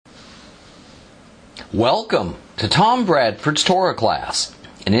Welcome to Tom Bradford's Torah class,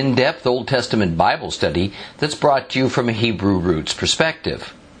 an in-depth Old Testament Bible study that's brought to you from a Hebrew roots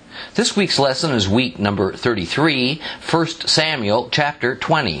perspective. This week's lesson is week number 33, 1 Samuel chapter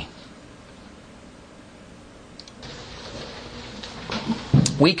 20.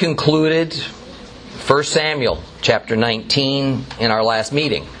 We concluded 1 Samuel chapter 19 in our last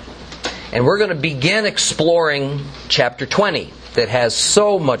meeting. And we're going to begin exploring chapter 20 that has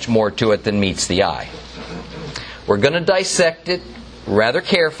so much more to it than meets the eye. We're going to dissect it rather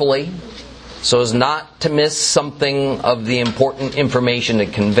carefully so as not to miss something of the important information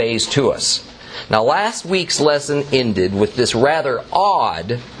it conveys to us. Now, last week's lesson ended with this rather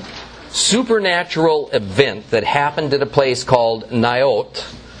odd supernatural event that happened at a place called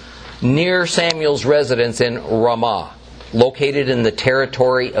Naioth, near Samuel's residence in Ramah, located in the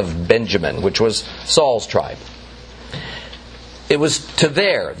territory of Benjamin, which was Saul's tribe. It was to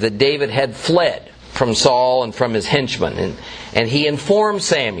there that David had fled from Saul and from his henchmen, and he informed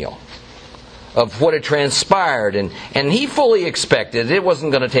Samuel of what had transpired, and he fully expected it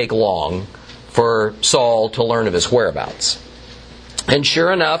wasn't going to take long for Saul to learn of his whereabouts. And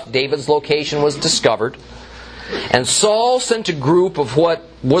sure enough, David's location was discovered, and Saul sent a group of what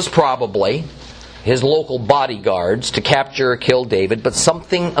was probably his local bodyguards to capture or kill David, but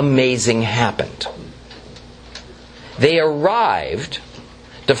something amazing happened. They arrived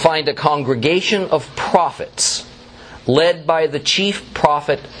to find a congregation of prophets led by the chief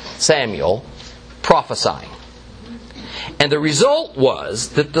prophet Samuel prophesying. And the result was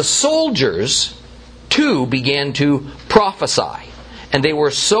that the soldiers too began to prophesy. And they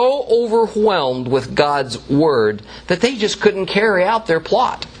were so overwhelmed with God's word that they just couldn't carry out their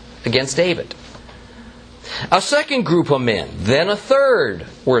plot against David. A second group of men, then a third,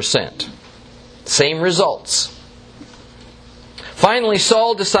 were sent. Same results. Finally,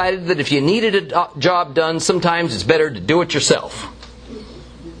 Saul decided that if you needed a job done, sometimes it's better to do it yourself.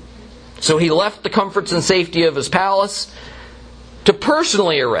 So he left the comforts and safety of his palace to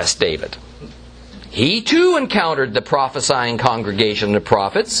personally arrest David. He too encountered the prophesying congregation of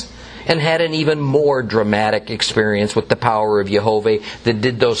prophets and had an even more dramatic experience with the power of Jehovah that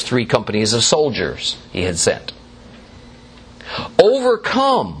did those three companies of soldiers he had sent.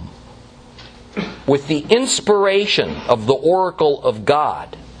 Overcome with the inspiration of the oracle of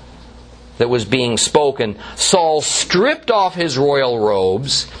God that was being spoken, Saul stripped off his royal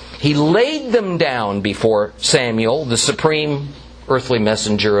robes. He laid them down before Samuel, the supreme earthly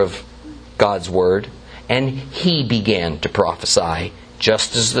messenger of God's word, and he began to prophesy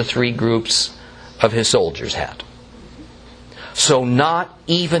just as the three groups of his soldiers had. So not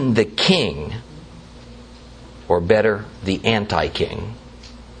even the king, or better, the anti-king,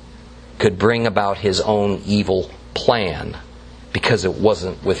 could bring about his own evil plan because it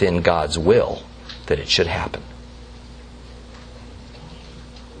wasn't within God's will that it should happen.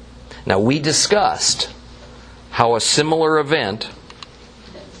 Now, we discussed how a similar event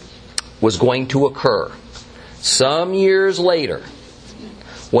was going to occur some years later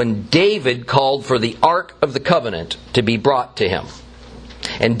when David called for the Ark of the Covenant to be brought to him.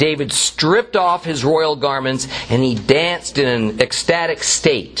 And David stripped off his royal garments and he danced in an ecstatic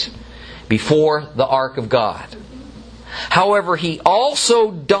state before the Ark of God. However, he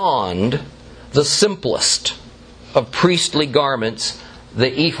also donned the simplest of priestly garments, the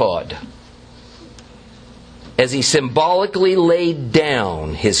ephod, as he symbolically laid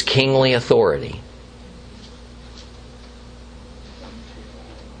down his kingly authority.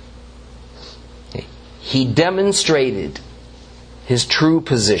 He demonstrated his true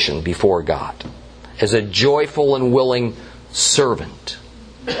position before God as a joyful and willing servant,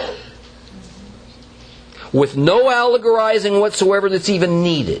 with no allegorizing whatsoever that's even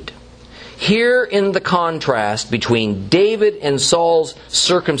needed. Here in the contrast between David and Saul's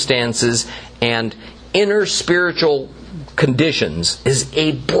circumstances and inner spiritual conditions is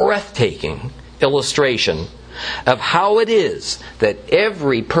a breathtaking illustration of how it is that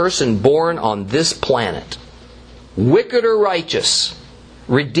every person born on this planet, wicked or righteous,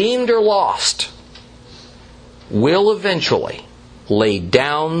 redeemed or lost, will eventually lay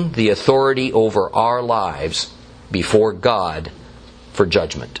down the authority over our lives before God for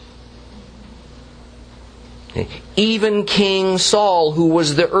judgment. Even King Saul, who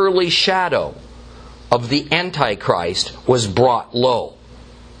was the early shadow of the Antichrist, was brought low.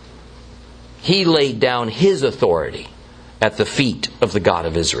 He laid down his authority at the feet of the God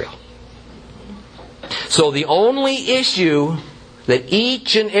of Israel. So the only issue that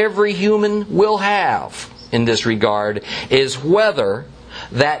each and every human will have in this regard is whether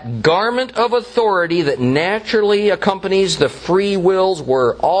that garment of authority that naturally accompanies the free wills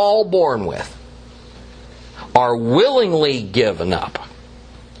we're all born with are willingly given up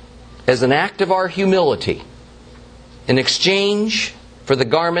as an act of our humility in exchange for the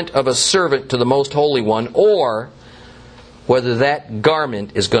garment of a servant to the Most Holy One, or whether that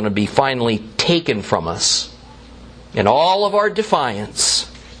garment is going to be finally taken from us in all of our defiance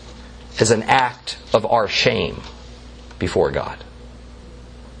as an act of our shame before God.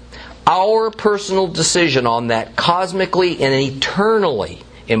 Our personal decision on that cosmically and eternally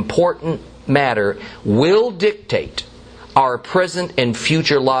important matter will dictate our present and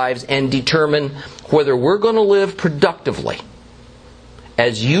future lives and determine whether we're going to live productively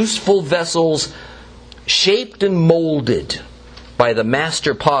as useful vessels shaped and molded by the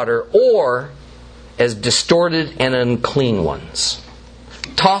master potter, or as distorted and unclean ones,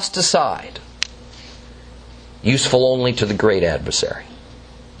 tossed aside, useful only to the great adversary.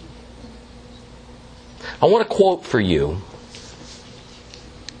 I want to quote for you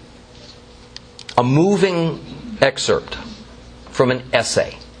a moving excerpt from an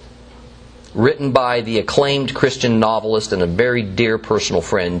essay written by the acclaimed Christian novelist and a very dear personal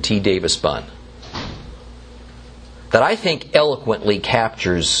friend, T. Davis Bunn, that I think eloquently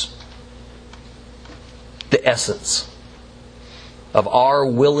captures the essence of our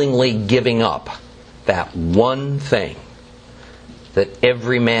willingly giving up that one thing that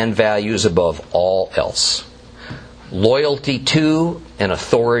every man values above all else: loyalty to and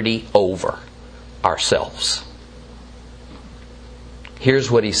authority over ourselves.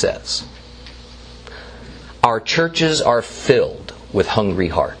 Here's what he says. Our churches are filled with hungry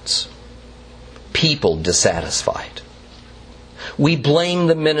hearts, people dissatisfied. We blame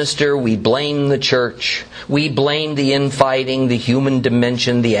the minister, we blame the church, we blame the infighting, the human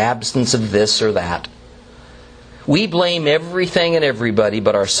dimension, the absence of this or that. We blame everything and everybody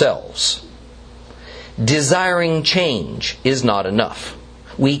but ourselves. Desiring change is not enough.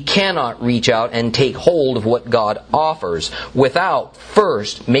 We cannot reach out and take hold of what God offers without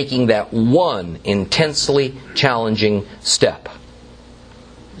first making that one intensely challenging step: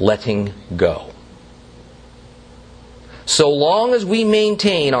 letting go. So long as we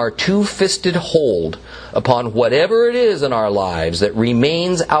maintain our two-fisted hold upon whatever it is in our lives that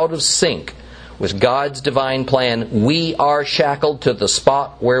remains out of sync with God's divine plan, we are shackled to the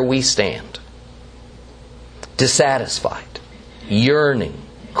spot where we stand. Dissatisfied, yearning,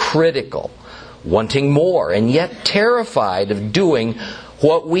 critical, wanting more, and yet terrified of doing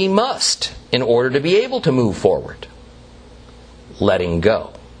what we must in order to be able to move forward. Letting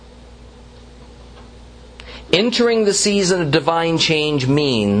go. Entering the season of divine change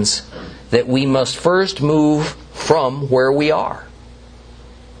means that we must first move from where we are.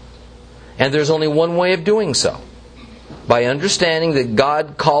 And there's only one way of doing so: by understanding that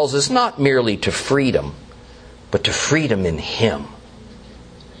God calls us not merely to freedom, but to freedom in Him.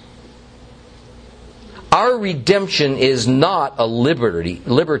 Our redemption is not a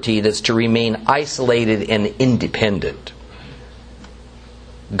liberty that's to remain isolated and independent.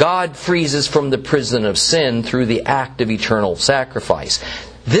 God frees us from the prison of sin through the act of eternal sacrifice.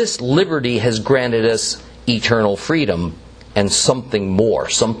 This liberty has granted us eternal freedom and something more,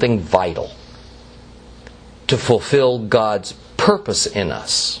 something vital, to fulfill God's purpose in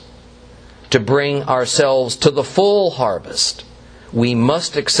us. To bring ourselves to the full harvest, we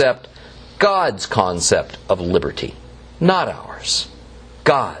must accept God's concept of liberty, not ours,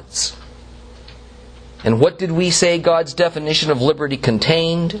 God's. And what did we say God's definition of liberty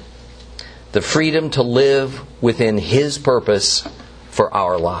contained? The freedom to live within His purpose for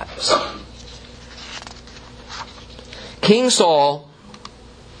our lives. King Saul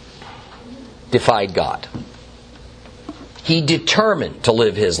defied God. He determined to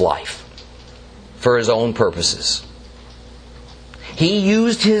live his life for his own purposes. He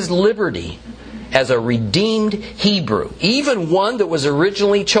used his liberty as a redeemed Hebrew, even one that was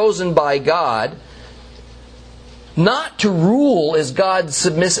originally chosen by God, not to rule as God's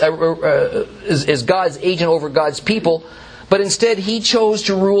agent over God's people, but instead he chose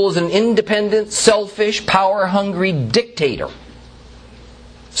to rule as an independent, selfish, power-hungry dictator,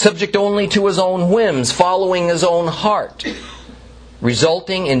 subject only to his own whims, following his own heart,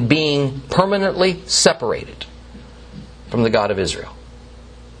 resulting in being permanently separated from the God of Israel.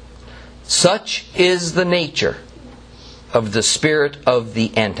 Such is the nature of the spirit of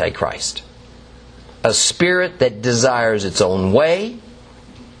the Antichrist. A spirit that desires its own way,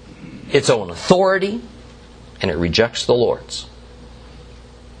 its own authority, and it rejects the Lord's.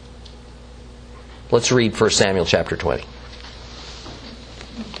 Let's read 1 Samuel chapter 20.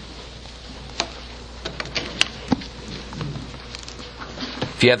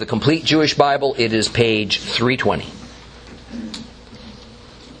 If you have the complete Jewish Bible, it is page 320.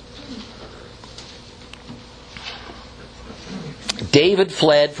 David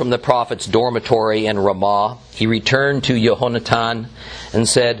fled from the prophet's dormitory in Ramah. He returned to Jehonatan and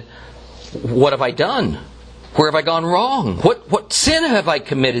said, "What have I done? Where have I gone wrong? What sin have I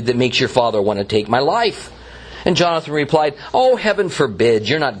committed that makes your father want to take my life?" And Jonathan replied, "Oh, heaven forbid,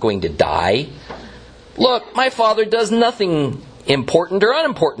 you're not going to die. Look, my father does nothing important or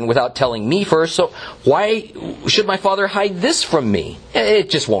unimportant without telling me first, so why should my father hide this from me? It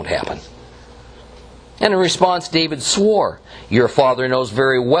just won't happen." And in response, David swore, "Your father knows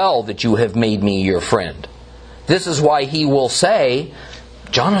very well that you have made me your friend. This is why he will say,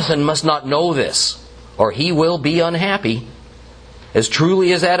 'Jonathan must not know this, or he will be unhappy.' As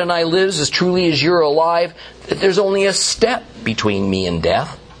truly as Adonai lives, as truly as you're alive, there's only a step between me and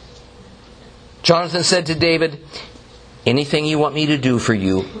death." Jonathan said to David, "Anything you want me to do for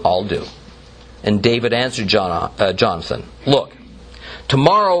you, I'll do." And David answered Jonathan, "Look,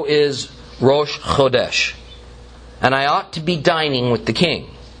 tomorrow is Rosh Chodesh, and I ought to be dining with the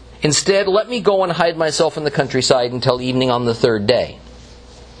king. Instead, let me go and hide myself in the countryside until evening on the third day.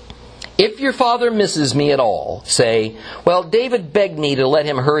 If your father misses me at all, say, 'Well, David begged me to let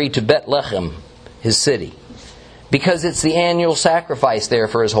him hurry to Bethlehem, his city, because it's the annual sacrifice there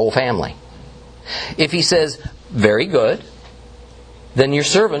for his whole family.' If he says, 'Very good,' then your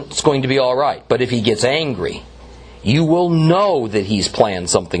servant's going to be all right. But if he gets angry, you will know that he's planned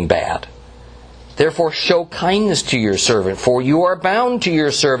something bad. Therefore show kindness to your servant, for you have bound your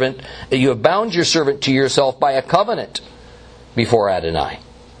servant to yourself by a covenant before Adonai.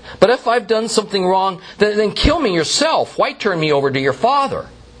 But if I've done something wrong, then kill me yourself. Why turn me over to your father?"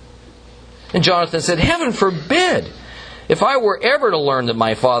 And Jonathan said, "Heaven forbid! If I were ever to learn that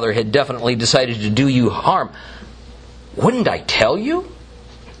my father had definitely decided to do you harm, wouldn't I tell you?"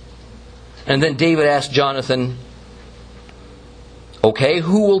 And then David asked Jonathan, "Okay,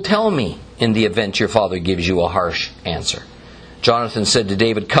 who will tell me in the event your father gives you a harsh answer?" Jonathan said to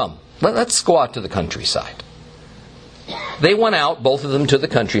David, "Come, let's go out to the countryside." They went out, both of them, to the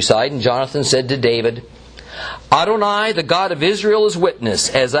countryside, and Jonathan said to David, "Adonai, the God of Israel, is witness,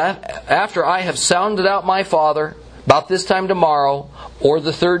 as after I have sounded out my father, about this time tomorrow, or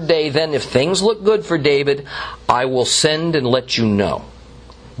the third day, then if things look good for David, I will send and let you know.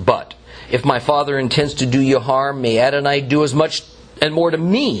 But if my father intends to do you harm, may Adonai do as much and more to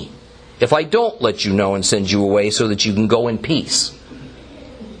me if I don't let you know and send you away so that you can go in peace.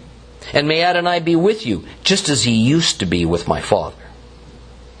 And may Adonai be with you, just as he used to be with my father.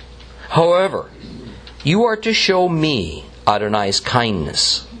 However, you are to show me Adonai's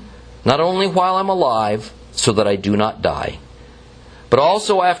kindness, not only while I'm alive, so that I do not die, but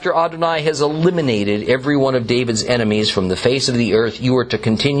also after Adonai has eliminated every one of David's enemies from the face of the earth, you are to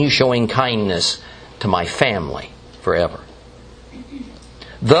continue showing kindness to my family forever."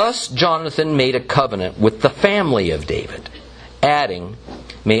 Thus Jonathan made a covenant with the family of David, adding,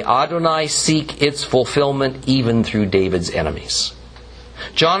 "May Adonai seek its fulfillment even through David's enemies."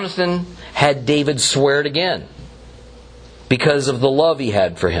 Jonathan had David swear it again because of the love he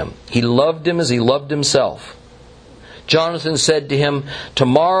had for him. He loved him as he loved himself. Jonathan said to him,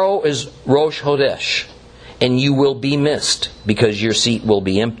 "Tomorrow is Rosh Chodesh, and you will be missed because your seat will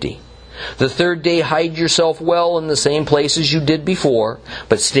be empty. The third day hide yourself well in the same place as you did before,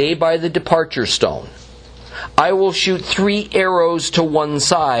 but stay by the departure stone. I will shoot 3 arrows to one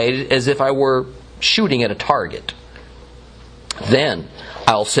side as if I were shooting at a target. Then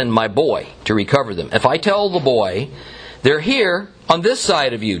I'll send my boy to recover them. If I tell the boy, 'They're here on this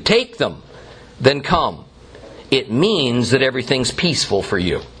side of you, take them,' then come. It means that everything's peaceful for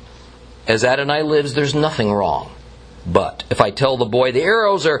you. As Adonai lives, there's nothing wrong. But if I tell the boy, 'The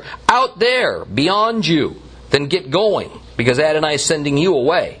arrows are out there, beyond you,' then get going, because Adonai is sending you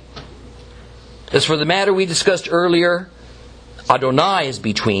away. As for the matter we discussed earlier, Adonai is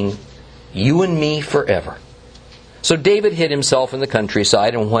between you and me forever." So David hid himself in the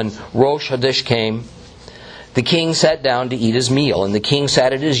countryside, and when Rosh Chodesh came, the king sat down to eat his meal, and the king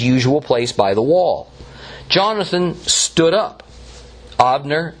sat at his usual place by the wall. Jonathan stood up.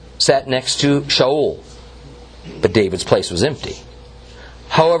 Abner sat next to Shaul, but David's place was empty.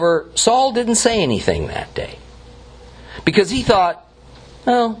 However, Saul didn't say anything that day, because he thought,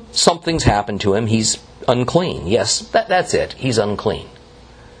 well, something's happened to him. He's unclean. Yes, that's it. He's unclean.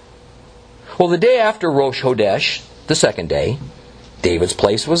 Well, the day after Rosh Chodesh, the second day, David's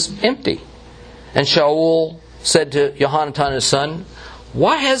place was empty. And Shaul said to Jehonatan his son,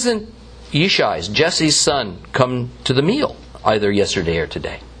 "Why hasn't Yishai, Jesse's son, come to the meal, either yesterday or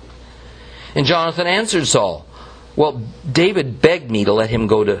today?" And Jonathan answered Saul, "Well, David begged me to let him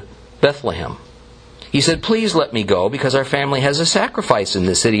go to Bethlehem. He said, "Please let me go, because our family has a sacrifice in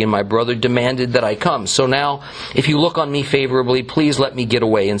this city, and my brother demanded that I come. So now, if you look on me favorably, please let me get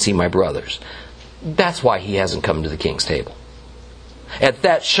away and see my brothers." That's why he hasn't come to the king's table. At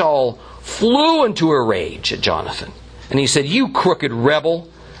that, Saul flew into a rage at Jonathan. And he said, "You crooked rebel,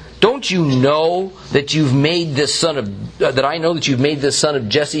 don't you know that you've made this son of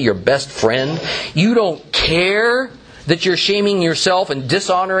Jesse your best friend? You don't care that you're shaming yourself and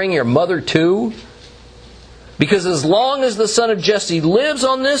dishonoring your mother too? Because as long as the son of Jesse lives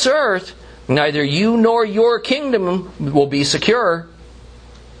on this earth, neither you nor your kingdom will be secure.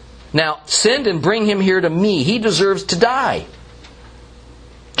 Now send and bring him here to me. He deserves to die."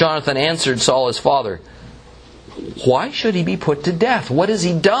 Jonathan answered Saul his father, "Why should he be put to death? What has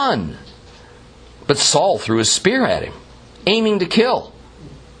he done?" But Saul threw his spear at him, aiming to kill.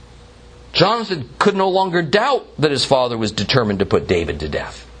 Jonathan could no longer doubt that his father was determined to put David to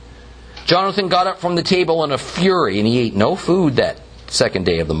death. Jonathan got up from the table in a fury, and he ate no food that second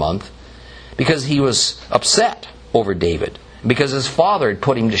day of the month, because he was upset over David, because his father had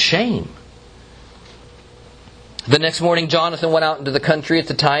put him to shame. The next morning, Jonathan went out into the country at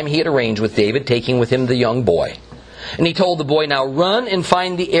the time he had arranged with David, taking with him the young boy. And he told the boy, "Now run and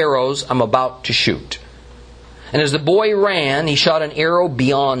find the arrows I'm about to shoot." And as the boy ran, he shot an arrow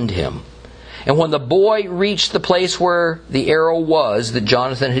beyond him. And when the boy reached the place where the arrow was that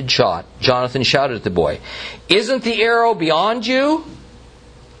Jonathan had shot, Jonathan shouted at the boy, "Isn't the arrow beyond you?"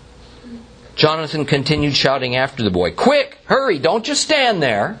 Jonathan continued shouting after the boy, "Quick, hurry, don't just stand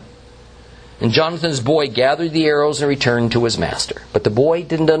there." And Jonathan's boy gathered the arrows and returned to his master. But the boy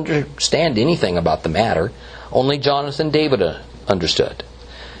didn't understand anything about the matter. Only Jonathan and David understood.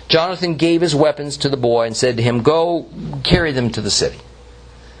 Jonathan gave his weapons to the boy and said to him, "Go, carry them to the city."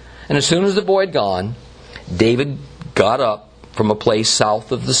 And as soon as the boy had gone, David got up from a place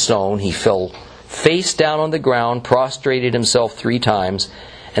south of the stone. He fell face down on the ground, prostrated himself 3 times,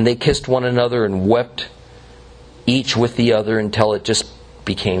 and they kissed one another and wept each with the other until it just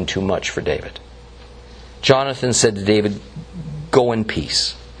became too much for David. Jonathan said to David, "Go in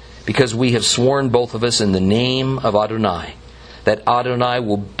peace, because we have sworn both of us in the name of Adonai, that Adonai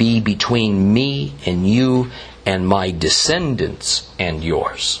will be between me and you and my descendants and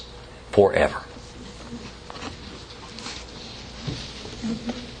yours forever."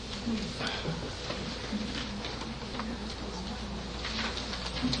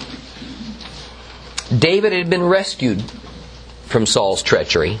 David had been rescued from Saul's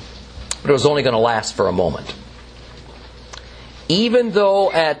treachery, but it was only going to last for a moment. Even though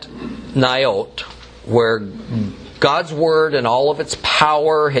at Naioth, where God's Word and all of its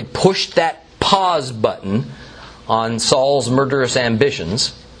power had pushed that pause button on Saul's murderous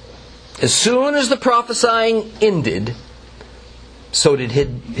ambitions, as soon as the prophesying ended, so did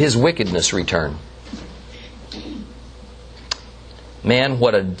his wickedness return. Man,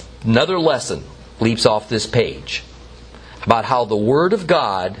 what another lesson leaps off this page about how the Word of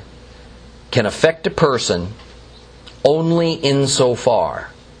God can affect a person only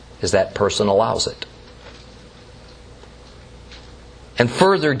insofar as that person allows it. And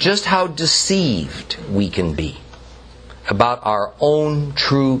further, just how deceived we can be about our own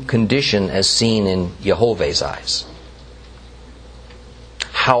true condition as seen in Jehovah's eyes.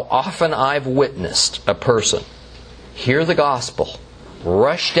 How often I've witnessed a person hear the gospel,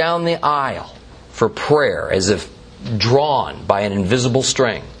 rush down the aisle for prayer as if drawn by an invisible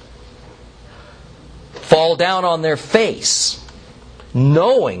string, fall down on their face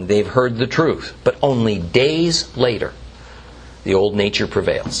knowing they've heard the truth, but only days later the old nature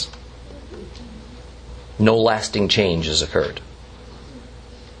prevails. No lasting change has occurred.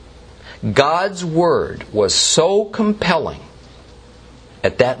 God's Word was so compelling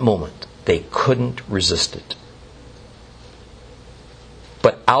at that moment they couldn't resist it.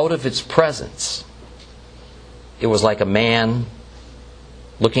 But out of its presence, it was like a man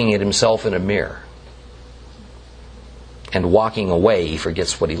looking at himself in a mirror, and walking away, he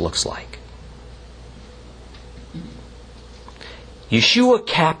forgets what he looks like. Yeshua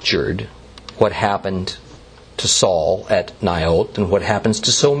captured what happened to Saul at Naioth and what happens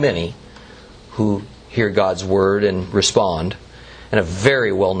to so many who hear God's Word and respond in a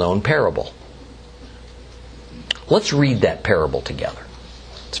very well-known parable. Let's read that parable together.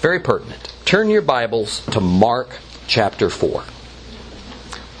 It's very pertinent. Turn your Bibles to Mark chapter 4.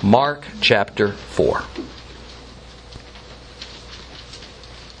 Mark chapter 4.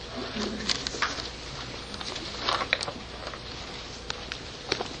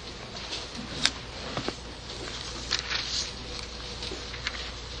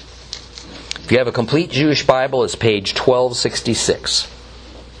 If you have a complete Jewish Bible, it's page 1266.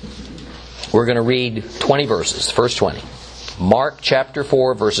 We're going to read 20 verses, first 20. Mark chapter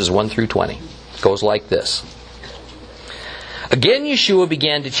 4, verses 1 through 20. It goes like this. Again, Yeshua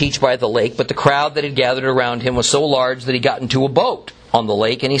began to teach by the lake, but the crowd that had gathered around him was so large that he got into a boat on the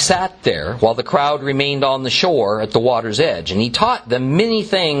lake, and he sat there while the crowd remained on the shore at the water's edge. And he taught them many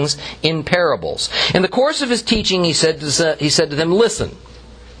things in parables. In the course of his teaching, he said to them, "Listen,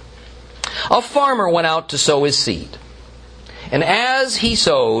 a farmer went out to sow his seed. And as he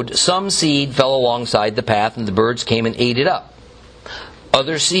sowed, some seed fell alongside the path, and the birds came and ate it up.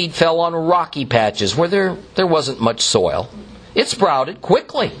 Other seed fell on rocky patches where there wasn't much soil. It sprouted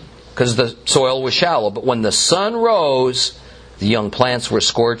quickly because the soil was shallow, but when the sun rose, the young plants were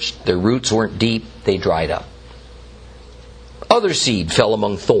scorched, their roots weren't deep, they dried up. Other seed fell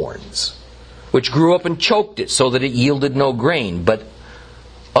among thorns, which grew up and choked it so that it yielded no grain. But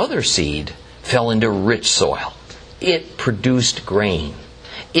other seed fell into rich soil. It produced grain.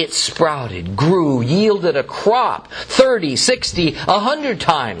 It sprouted, grew, yielded a crop 30, 60, 100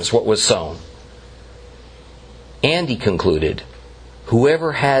 times what was sown." And he concluded,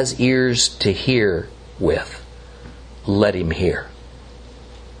 "Whoever has ears to hear with, let him hear."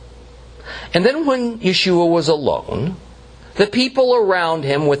 And then when Yeshua was alone, the people around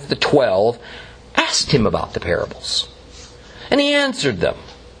him with the 12 asked him about the parables. And he answered them,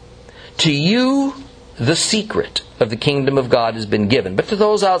 "To you the secret of the kingdom of God has been given, but to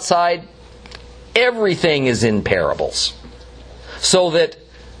those outside, everything is in parables, so that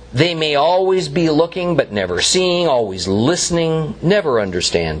they may always be looking but never seeing, always listening, never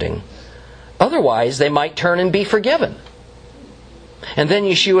understanding. Otherwise, they might turn and be forgiven." And then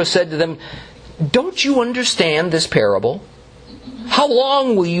Yeshua said to them, "Don't you understand this parable? How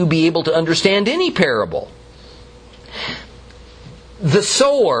long will you be able to understand any parable? The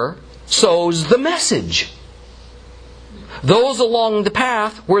sower sows the message. Those along the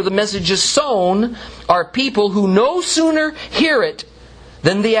path where the message is sown are people who no sooner hear it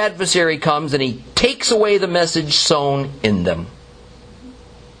than the adversary comes and he takes away the message sown in them.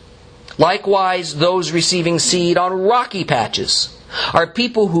 Likewise, those receiving seed on rocky patches are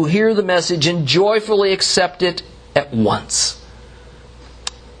people who hear the message and joyfully accept it at once.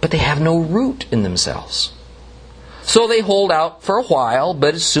 But they have no root in themselves. So they hold out for a while,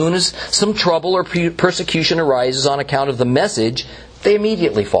 but as soon as some trouble or persecution arises on account of the message, they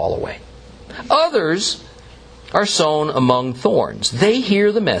immediately fall away. Others are sown among thorns. They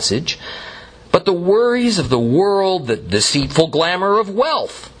hear the message, but the worries of the world, the deceitful glamour of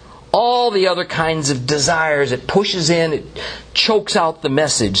wealth, all the other kinds of desires, it pushes in, it chokes out the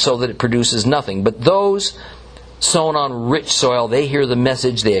message so that it produces nothing. But those sown on rich soil, they hear the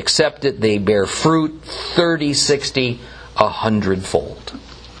message, they accept it, they bear fruit 30, 60, 100-fold.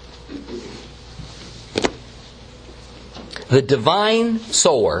 The divine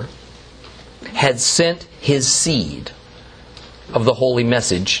sower had sent his seed of the holy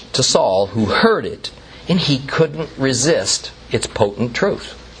message to Saul, who heard it, and he couldn't resist its potent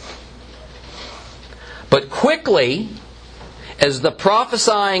truth. But quickly, as the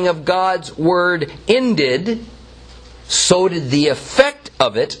prophesying of God's word ended, so did the effect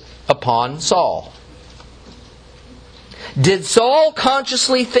of it upon Saul. Did Saul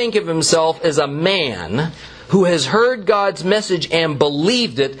consciously think of himself as a man who has heard God's message and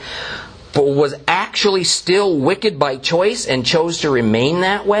believed it, but was actually still wicked by choice and chose to remain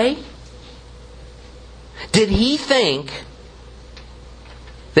that way? Did he think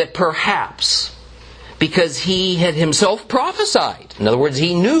that perhaps because he had himself prophesied, in other words,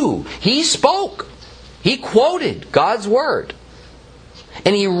 he knew, he spoke, he quoted God's word,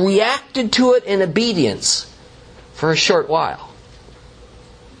 and he reacted to it in obedience for a short while,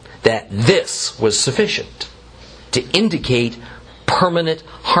 that this was sufficient to indicate permanent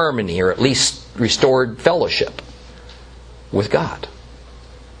harmony, or at least restored fellowship with God?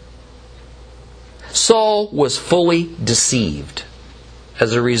 Saul was fully deceived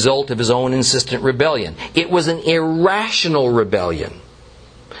as a result of his own insistent rebellion. It was an irrational rebellion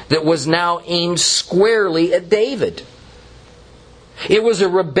that was now aimed squarely at David. It was a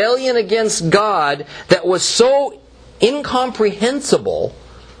rebellion against God that was so incomprehensible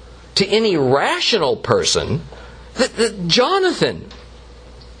to any rational person that Jonathan,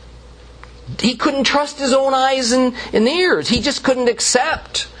 he couldn't trust his own eyes and ears. He just couldn't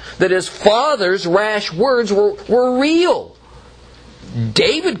accept that his father's rash words were real.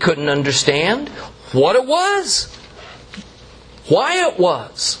 David couldn't understand what it was, why it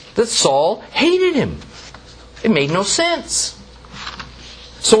was that Saul hated him. It made no sense.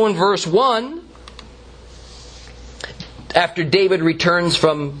 So in verse 1, after David returns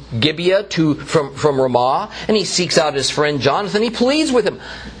from Gibeah from Ramah, and he seeks out his friend Jonathan, he pleads with him,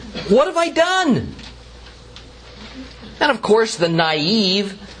 What have I done? And of course, the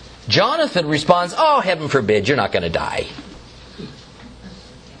naive Jonathan responds, oh, heaven forbid, you're not going to die.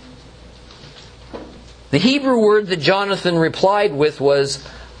 The Hebrew word that Jonathan replied with was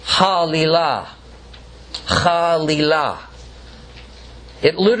Halilah. Halilah.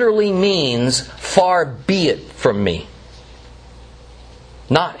 It literally means, far be it from me.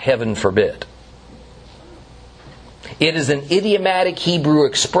 Not heaven forbid. It is an idiomatic Hebrew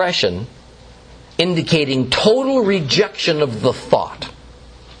expression indicating total rejection of the thought.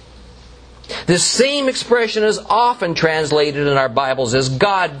 This same expression is often translated in our Bibles as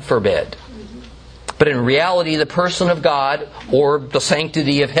God forbid. But in reality, the person of God, or the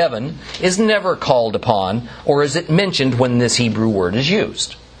sanctity of heaven, is never called upon, or is it mentioned when this Hebrew word is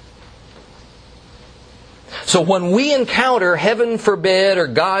used. So when we encounter heaven forbid or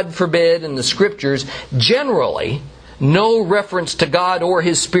God forbid in the Scriptures, generally, no reference to God or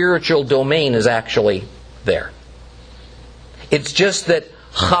His spiritual domain is actually there. It's just that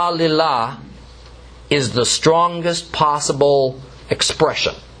Halilah is the strongest possible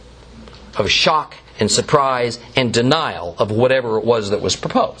expression of shock and surprise and denial of whatever it was that was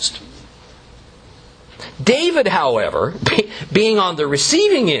proposed. David, however, being on the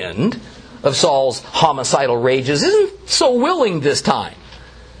receiving end of Saul's homicidal rages, isn't so willing this time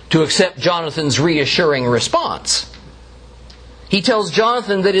to accept Jonathan's reassuring response. He tells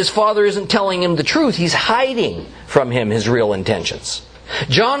Jonathan that his father isn't telling him the truth. He's hiding from him his real intentions.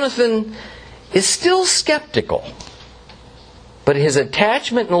 Jonathan is still skeptical, but his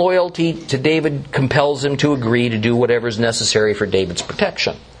attachment and loyalty to David compels him to agree to do whatever is necessary for David's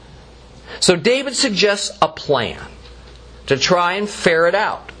protection. So David suggests a plan to try and ferret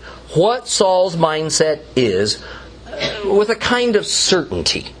out what Saul's mindset is with a kind of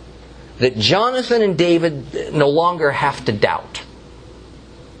certainty that Jonathan and David no longer have to doubt.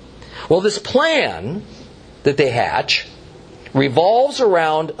 Well, this plan that they hatch revolves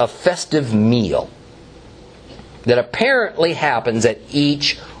around a festive meal that apparently happens at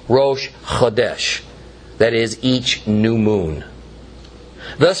each Rosh Chodesh, that is, each new moon.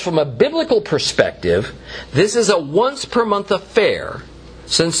 Thus, from a biblical perspective, this is a once-per-month affair,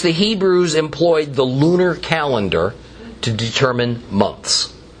 since the Hebrews employed the lunar calendar to determine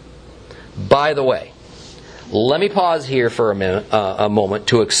months. By the way, let me pause here for a moment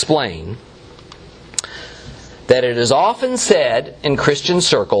to explain that it is often said in Christian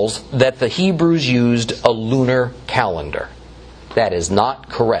circles that the Hebrews used a lunar calendar. That is not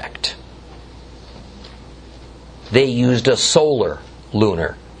correct. They used a solar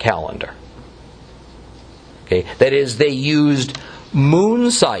lunar calendar. Okay? That is, they used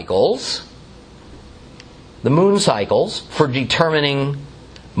moon cycles, the moon cycles, for determining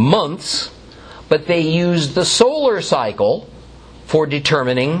months, but they used the solar cycle for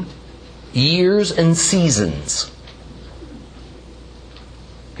determining years and seasons.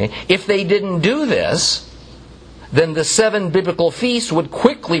 Okay? If they didn't do this, then the 7 biblical feasts would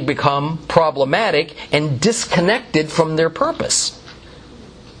quickly become problematic and disconnected from their purpose.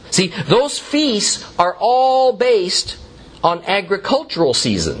 See, those feasts are all based on agricultural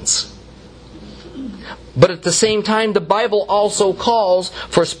seasons. But at the same time, the Bible also calls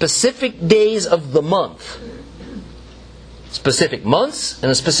for specific days of the month. Specific months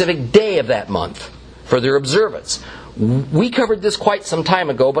and a specific day of that month for their observance. We covered this quite some time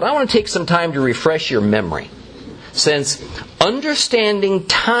ago, but I want to take some time to refresh your memory. Since understanding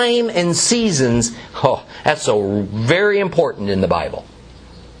time and seasons, that's so very important in the Bible.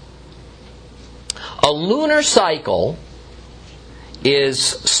 A lunar cycle is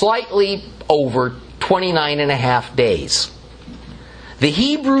slightly over 29 and a half days. The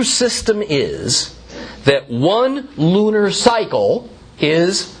Hebrew system is that one lunar cycle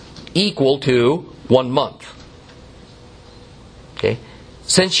is equal to 1 month. Okay?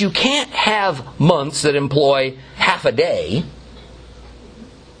 Since you can't have months that employ half a day,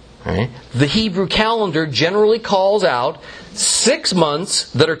 right, the Hebrew calendar generally calls out 6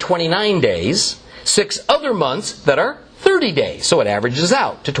 months that are 29 days, 6 other months that are 30 days. So it averages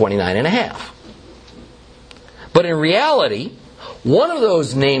out to 29 and a half. But in reality, one of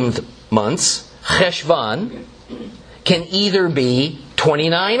those named months, Cheshvan, can either be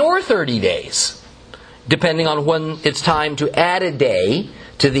 29 or 30 days, depending on when it's time to add a day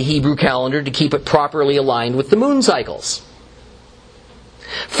to the Hebrew calendar to keep it properly aligned with the moon cycles.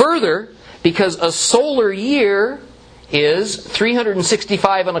 Further, because a solar year is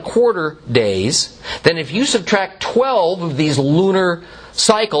 365 and a quarter days, then if you subtract 12 of these lunar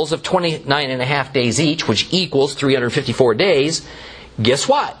cycles of 29 and a half days each, which equals 354 days, guess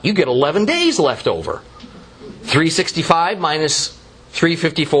what? You get 11 days left over. 365 minus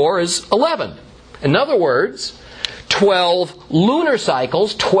 354 is 11. In other words, 12 lunar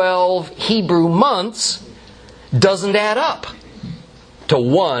cycles, 12 Hebrew months, doesn't add up to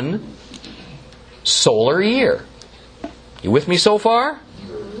one solar year. You with me so far?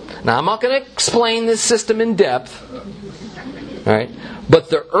 Now, I'm not going to explain this system in depth. All right? But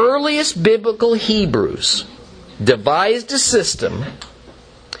the earliest biblical Hebrews devised a system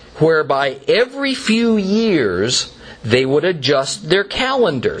whereby every few years they would adjust their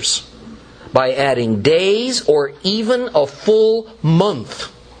calendars by adding days or even a full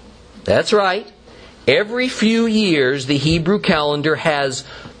month. That's right. Every few years the Hebrew calendar has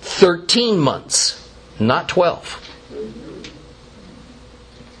 13 months, not 12.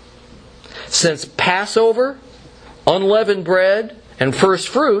 Since Passover, unleavened bread, and first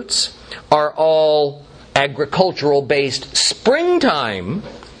fruits are all agricultural-based springtime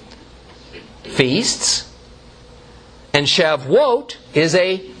feasts, and Shavuot is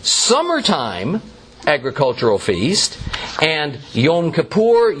a summertime agricultural feast, and Yom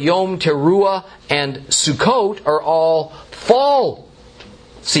Kippur, Yom Teruah, and Sukkot are all fall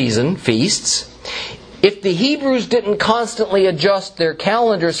season feasts. If the Hebrews didn't constantly adjust their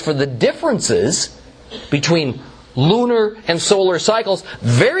calendars for the differences between lunar and solar cycles,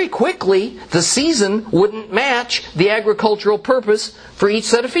 very quickly the season wouldn't match the agricultural purpose for each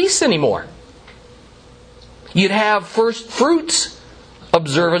set of feasts anymore. You'd have first fruits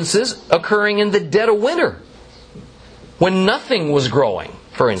observances occurring in the dead of winter, when nothing was growing,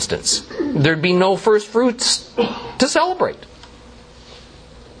 for instance. There'd be no first fruits to celebrate.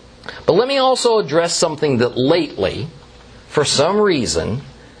 But let me also address something that lately, for some reason,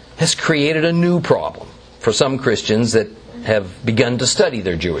 has created a new problem for some Christians that have begun to study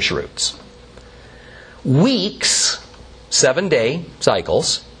their Jewish roots. Weeks, 7-day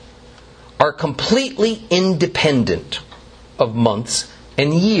cycles, are completely independent of months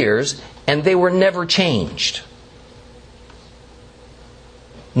and years, and they were never changed.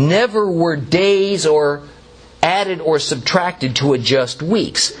 Never were days or added or subtracted to adjust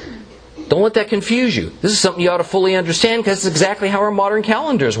weeks. Don't let that confuse you. This is something you ought to fully understand, because it's exactly how our modern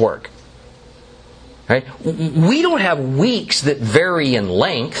calendars work. Right? We don't have weeks that vary in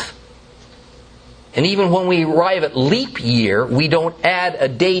length. And even when we arrive at leap year, we don't add a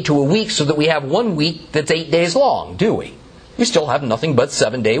day to a week so that we have one week that's 8 days long, do we? We still have nothing but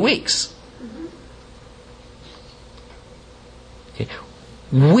 7-day weeks. Okay.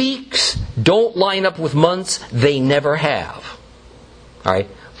 Weeks don't line up with months. They never have. All right?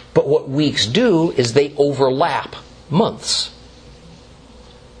 But what weeks do is they overlap months.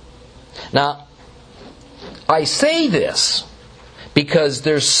 Now, I say this because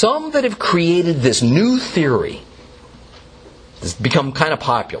there's some that have created this new theory that's become kind of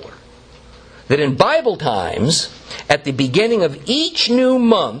popular, that in Bible times, at the beginning of each new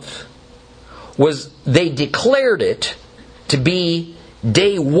month, they declared it to be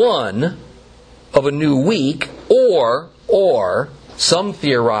day one of a new week, or some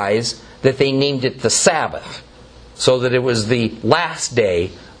theorize that they named it the Sabbath, so that it was the last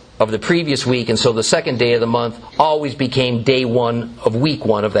day of the previous week, and so the second day of the month always became day one of week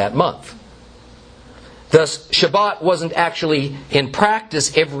one of that month. Thus, Shabbat wasn't actually in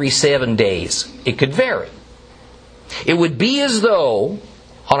practice every 7 days. It could vary. It would be as though,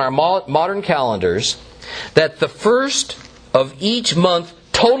 on our modern calendars, that the first of each month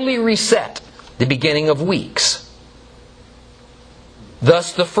totally reset the beginning of weeks.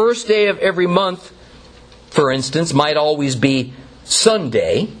 Thus, the first day of every month, for instance, might always be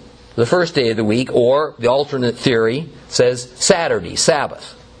Sunday, the first day of the week, or the alternate theory says Saturday,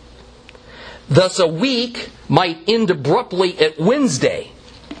 Sabbath. Thus, a week might end abruptly at Wednesday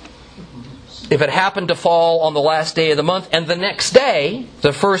if it happened to fall on the last day of the month, and the next day,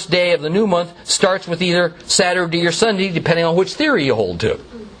 the first day of the new month, starts with either Saturday or Sunday, depending on which theory you hold to.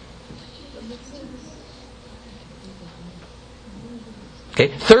 Okay,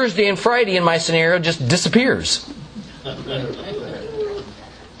 Thursday and Friday in my scenario just disappears.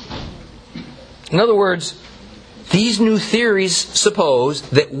 In other words, these new theories suppose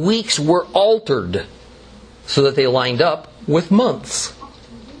that weeks were altered so that they lined up with months.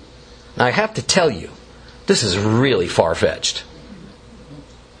 Now, I have to tell you, this is really far-fetched.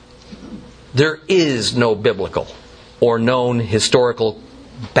 There is no biblical or known historical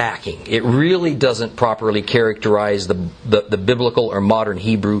backing. It really doesn't properly characterize the biblical or modern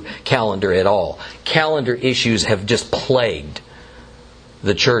Hebrew calendar at all. Calendar issues have just plagued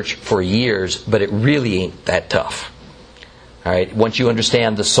the church for years, but it really ain't that tough. All right, once you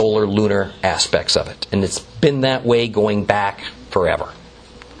understand the solar lunar aspects of it, and it's been that way going back forever.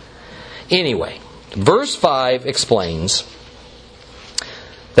 Anyway, verse 5 explains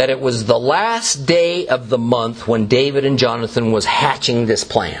that it was the last day of the month when David and Jonathan was hatching this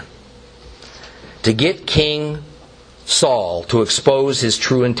plan to get King Saul to expose his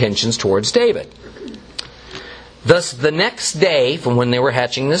true intentions towards David. Thus, the next day from when they were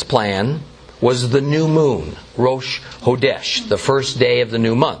hatching this plan was the new moon, Rosh Hodesh, the first day of the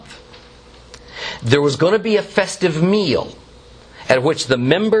new month. There was going to be a festive meal at which the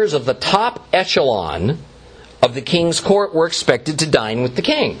members of the top echelon of the king's court were expected to dine with the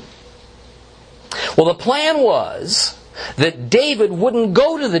king. Well, the plan was that David wouldn't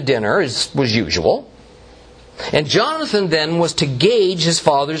go to the dinner as was usual, and Jonathan then was to gauge his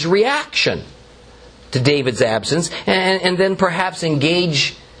father's reaction to David's absence, and then perhaps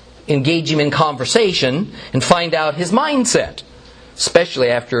engage him in conversation and find out his mindset, especially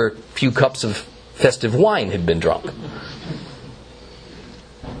after a few cups of festive wine had been drunk.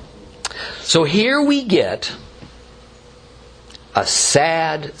 So here we get a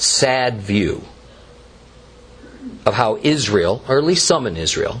sad, sad view of how Israel, or at least some in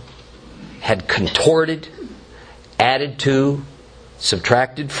Israel, had contorted, added to,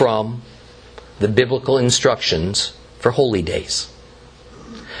 subtracted from the biblical instructions for holy days.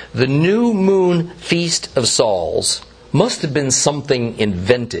 The new moon feast of Saul's must have been something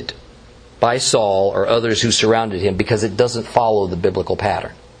invented by Saul or others who surrounded him, because it doesn't follow the biblical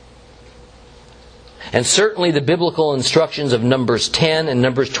pattern. And certainly the biblical instructions of Numbers 10 and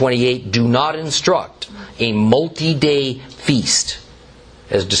Numbers 28 do not instruct a multi-day feast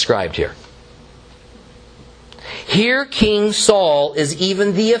as described here. Here King Saul is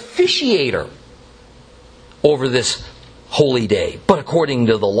even the officiator over this holy day. But according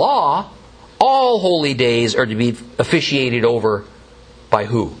to the law, all holy days are to be officiated over by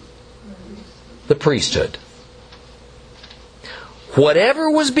who? The priesthood. Whatever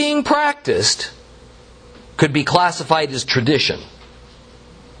was being practiced could be classified as tradition.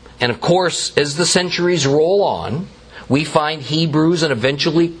 And of course, as the centuries roll on, we find Hebrews and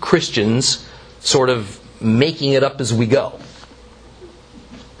eventually Christians sort of making it up as we go.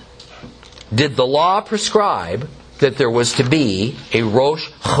 Did the law prescribe that there was to be a Rosh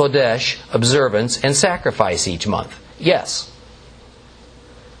Chodesh observance and sacrifice each month? Yes.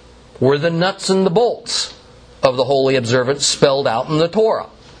 Were the nuts and the bolts of the holy observance spelled out in the Torah?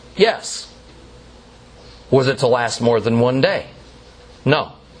 Yes. Was it to last more than one day?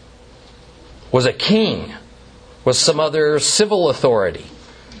 No. Was a king, was some other civil authority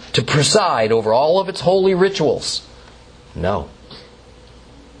to preside over all of its holy rituals? No.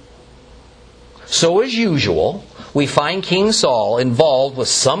 So as usual, we find King Saul involved with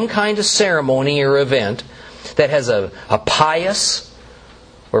some kind of ceremony or event that has a pious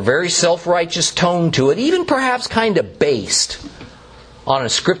or very self-righteous tone to it, even perhaps kind of based on a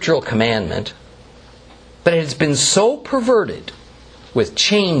scriptural commandment, but it has been so perverted with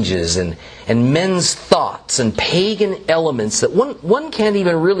changes and men's thoughts and pagan elements that one can't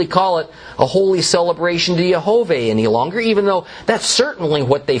even really call it a holy celebration to Jehovah any longer, even though that's certainly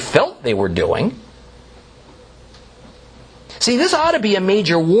what they felt they were doing. See, this ought to be a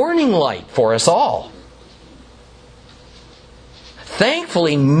major warning light for us all.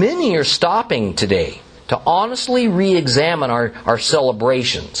 Thankfully, many are stopping today to honestly re-examine our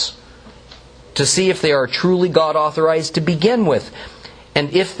celebrations, to see if they are truly God-authorized to begin with.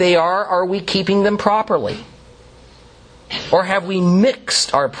 And if they are we keeping them properly? Or have we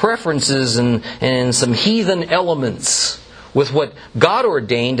mixed our preferences and some heathen elements with what God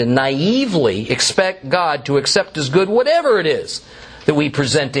ordained and naively expect God to accept as good whatever it is that we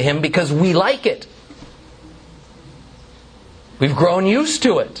present to Him because we like it? We've grown used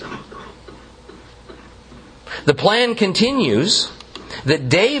to it. The plan continues that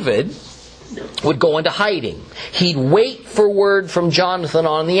David would go into hiding. He'd wait for word from Jonathan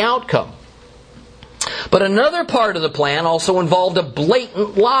on the outcome. But another part of the plan also involved a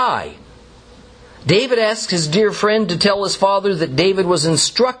blatant lie. David asked his dear friend to tell his father that David was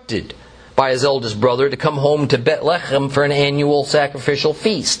instructed by his eldest brother to come home to Bethlehem for an annual sacrificial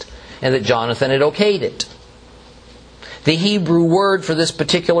feast, and that Jonathan had okayed it. The Hebrew word for this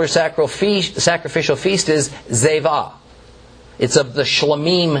particular sacrificial feast is zevah. It's of the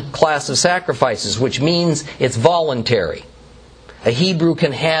shlamim class of sacrifices, which means it's voluntary. A Hebrew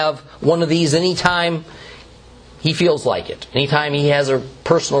can have one of these anytime he feels like it, anytime he has a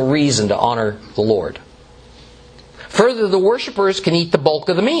personal reason to honor the Lord. Further, the worshipers can eat the bulk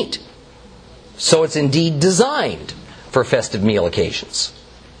of the meat. So it's indeed designed for festive meal occasions.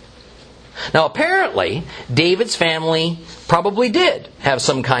 Now apparently, David's family probably did have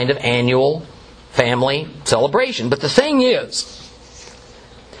some kind of annual family celebration. But the thing is,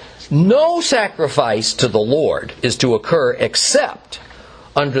 no sacrifice to the Lord is to occur except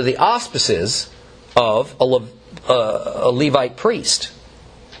under the auspices of a Levite priest.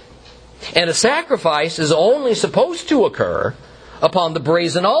 And a sacrifice is only supposed to occur upon the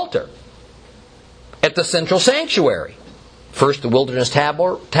brazen altar at the central sanctuary. First the wilderness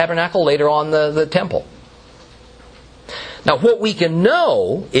tabernacle, later on the temple. Now what we can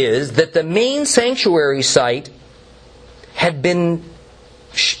know is that the main sanctuary site had been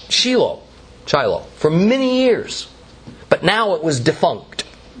Shiloh, for many years. But now it was defunct.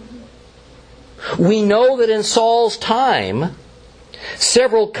 We know that in Saul's time,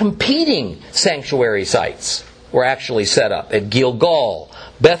 several competing sanctuary sites were actually set up at Gilgal,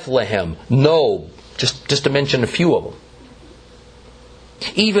 Bethlehem, Nob, just to mention a few of them.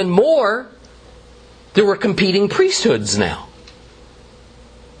 Even more, there were competing priesthoods now.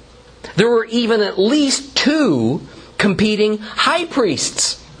 There were even at least 2 competing high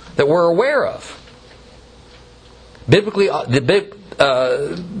priests that we're aware of. Biblically,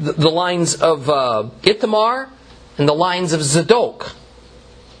 the lines of Ithamar and the lines of Zadok.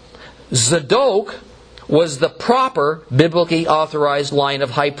 Zadok was the proper biblically authorized line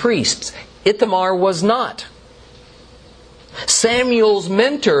of high priests. Ithamar was not. Samuel's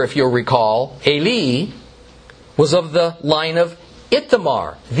mentor, if you'll recall, Eli, was of the line of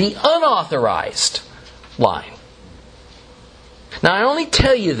Ithamar, the unauthorized line. Now I only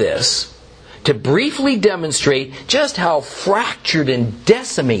tell you this to briefly demonstrate just how fractured and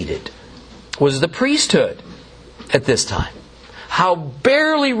decimated was the priesthood at this time. How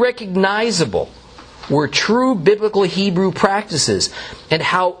barely recognizable were true biblical Hebrew practices, and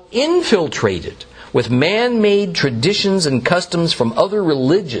how infiltrated with man-made traditions and customs from other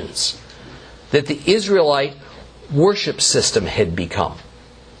religions that the Israelite worship system had become.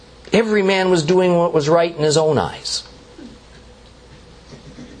 Every man was doing what was right in his own eyes.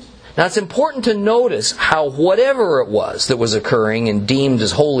 Now it's important to notice how whatever it was that was occurring and deemed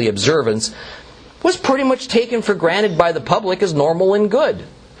as holy observance was pretty much taken for granted by the public as normal and good.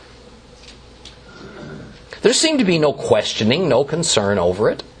 There seemed to be no questioning, no concern over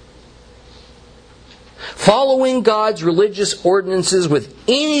it. Following God's religious ordinances with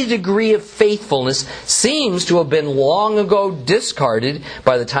any degree of faithfulness seems to have been long ago discarded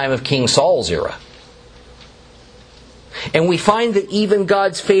by the time of King Saul's era. And we find that even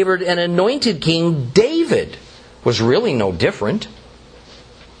God's favored and anointed king, David, was really no different.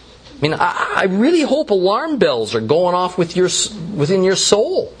 I mean, I really hope alarm bells are going off within your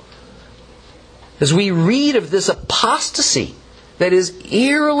soul as we read of this apostasy that is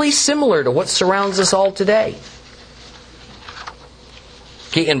eerily similar to what surrounds us all today.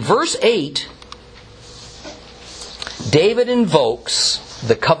 Okay, in verse 8, David invokes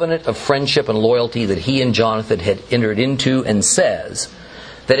the covenant of friendship and loyalty that he and Jonathan had entered into, and says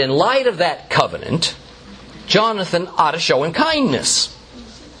that in light of that covenant, Jonathan ought to show him kindness.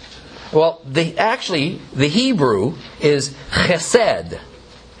 Well, the Hebrew is chesed.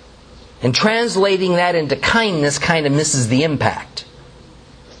 And translating that into kindness kind of misses the impact.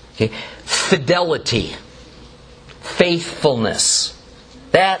 Okay? Fidelity. Faithfulness.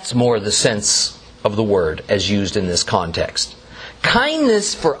 That's more the sense of the word as used in this context.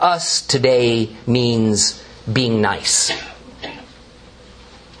 Kindness for us today means being nice.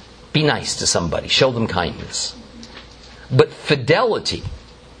 Be nice to somebody. Show them kindness. But fidelity,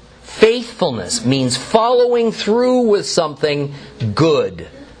 faithfulness, means following through with something good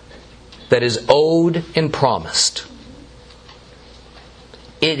that is owed and promised.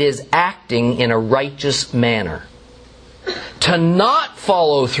 It is acting in a righteous manner. To not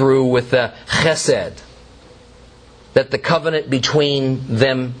follow through with the chesed that the covenant between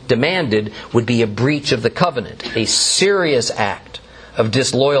them demanded would be a breach of the covenant, a serious act of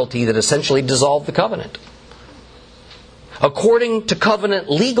disloyalty that essentially dissolved the covenant. According to covenant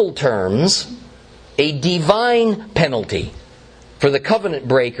legal terms, a divine penalty for the covenant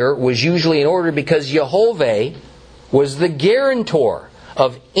breaker was usually in order because Jehovah was the guarantor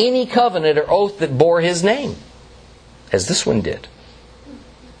of any covenant or oath that bore his name, as this one did.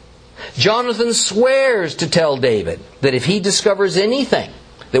 Jonathan swears to tell David that if he discovers anything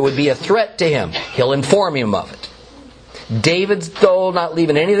that would be a threat to him, he'll inform him of it. David's, though, not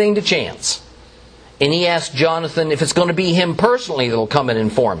leaving anything to chance. And he asks Jonathan if it's going to be him personally that will come and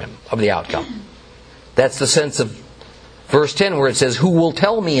inform him of the outcome. That's the sense of verse 10 where it says, "Who will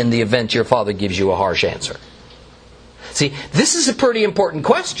tell me in the event your father gives you a harsh answer?" See, this is a pretty important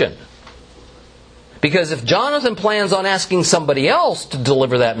question. Because if Jonathan plans on asking somebody else to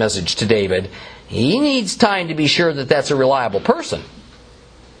deliver that message to David, he needs time to be sure that that's a reliable person.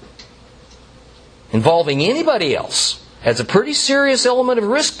 Involving anybody else adds a pretty serious element of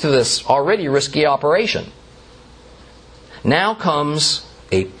risk to this already risky operation. Now comes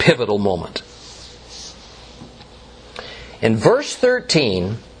a pivotal moment. In verse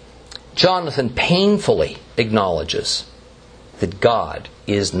 13, Jonathan painfully acknowledges that God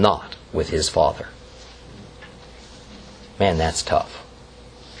is not with his father. Man, that's tough.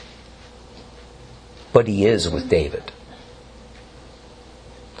 But he is with David.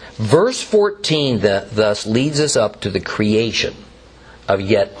 Verse 14 thus leads us up to the creation of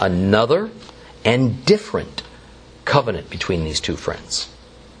yet another and different covenant between these two friends.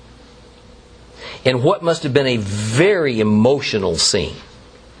 In what must have been a very emotional scene,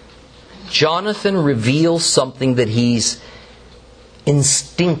 Jonathan reveals something that he's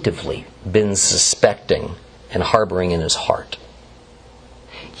instinctively been suspecting and harboring in his heart.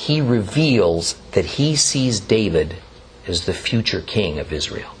 He reveals that he sees David as the future king of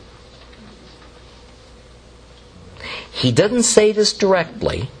Israel. He doesn't say this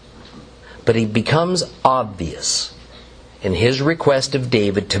directly, but it becomes obvious in his request of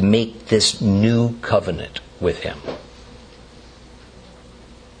David to make this new covenant with him.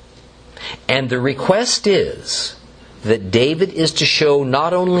 And the request is that David is to show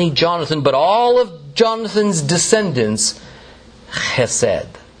not only Jonathan, but all of Jonathan's descendants, chesed,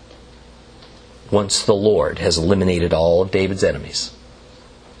 once the Lord has eliminated all of David's enemies.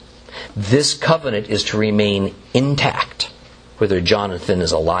 This covenant is to remain intact, whether Jonathan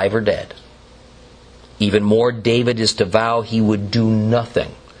is alive or dead. Even more, David is to vow he would do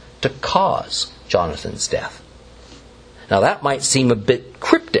nothing to cause Jonathan's death. Now that might seem a bit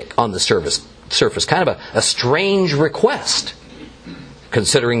cryptic on the surface, kind of a strange request,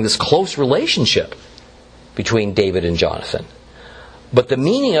 considering this close relationship between David and Jonathan. But the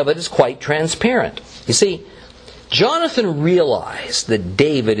meaning of it is quite transparent. You see, Jonathan realized that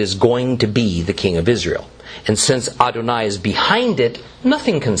David is going to be the king of Israel. And since Adonai is behind it,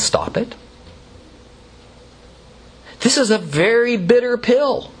 nothing can stop it. This is a very bitter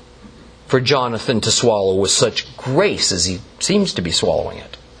pill for Jonathan to swallow with such grace as he seems to be swallowing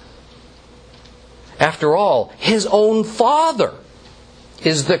it. After all, his own father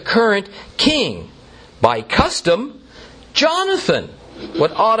is the current king. By custom, Jonathan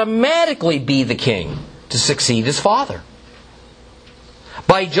would automatically be the king to succeed his father.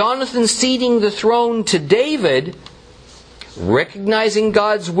 By Jonathan ceding the throne to David, recognizing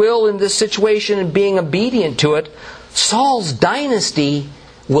God's will in this situation and being obedient to it, Saul's dynasty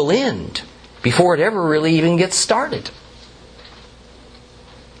will end before it ever really even gets started.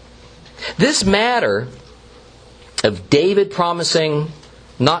 This matter of David promising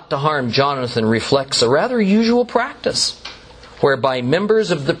not to harm Jonathan reflects a rather usual practice, whereby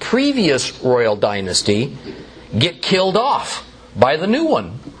members of the previous royal dynasty get killed off by the new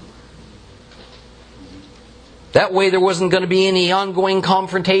one. That way there wasn't going to be any ongoing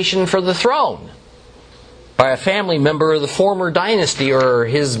confrontation for the throne by a family member of the former dynasty or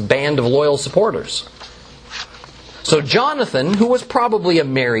his band of loyal supporters. So Jonathan, who was probably a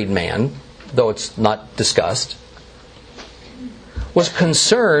married man, though it's not discussed, was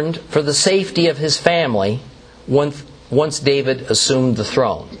concerned for the safety of his family once David assumed the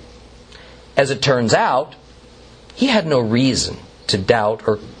throne. As it turns out, he had no reason to doubt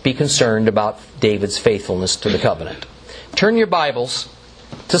or be concerned about David's faithfulness to the covenant. Turn your Bibles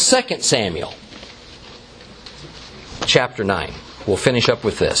to 2 Samuel, chapter 9. We'll finish up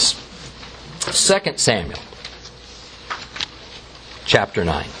with this. 2 Samuel, chapter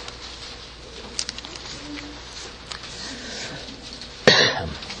 9.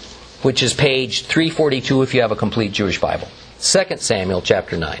 Which is page 342 if you have a complete Jewish Bible. 2 Samuel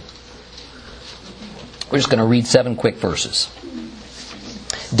chapter 9. We're just going to read 7 quick verses.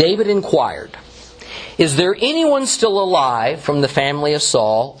 David inquired, "Is there anyone still alive from the family of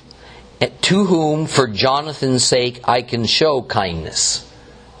Saul to whom, for Jonathan's sake, I can show kindness?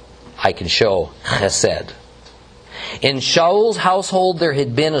 I can show chesed." In Shaul's household there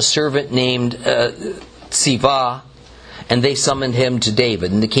had been a servant named Siva, and they summoned him to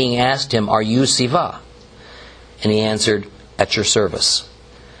David. And the king asked him, "Are you Siva?" And he answered, "At your service."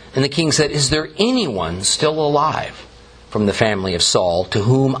 And the king said, "Is there anyone still alive from the family of Saul to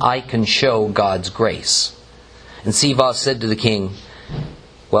whom I can show God's grace?" And Siva said to the king,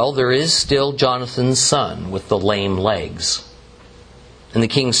 "Well, there is still Jonathan's son with the lame legs." And the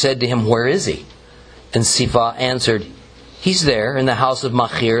king said to him, "Where is he?" And Siva answered, "He's there in the house of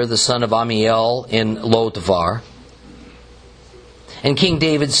Machir, the son of Amiel, in Lo-debar." And King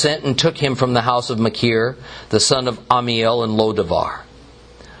David sent and took him from the house of Machir, the son of Amiel, in Lo-debar.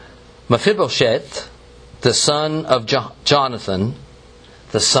 Mephibosheth, the son of Jonathan,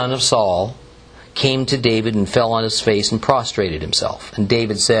 the son of Saul, came to David and fell on his face and prostrated himself. And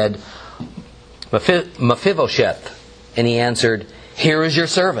David said, "Mephibosheth." And he answered, Here is your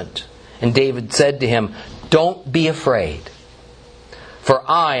servant." And David said to him, "Don't be afraid, for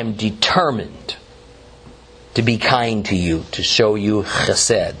I am determined to be kind to you, to show you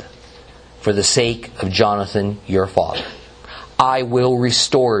chesed, for the sake of Jonathan your father. I will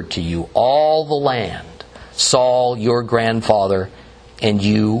restore to you all the land Saul your grandfather, and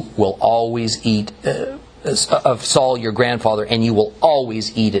you will always eat of Saul your grandfather, and you will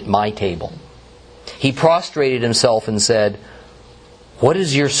always eat at my table." He prostrated himself and said, "What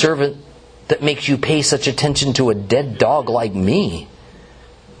is your servant that makes you pay such attention to a dead dog like me?"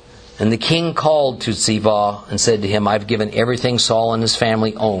 And the king called to Ziba and said to him, "I've given everything Saul and his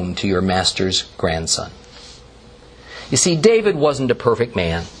family owned to your master's grandson." You see, David wasn't a perfect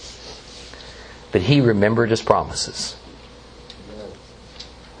man, but he remembered his promises.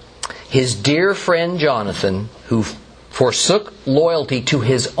 His dear friend Jonathan, who forsook loyalty to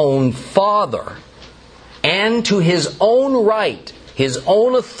his own father and to his own right, his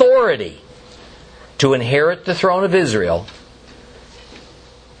own authority to inherit the throne of Israel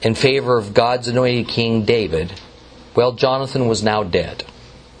in favor of God's anointed king David, well, Jonathan was now dead.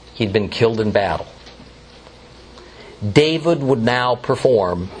 He'd been killed in battle. David would now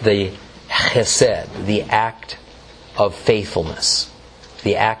perform the chesed, the act of faithfulness,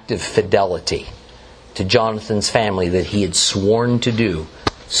 the act of fidelity to Jonathan's family that he had sworn to do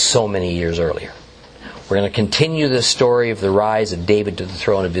so many years earlier. We're going to continue this story of the rise of David to the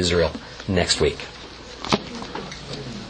throne of Israel next week.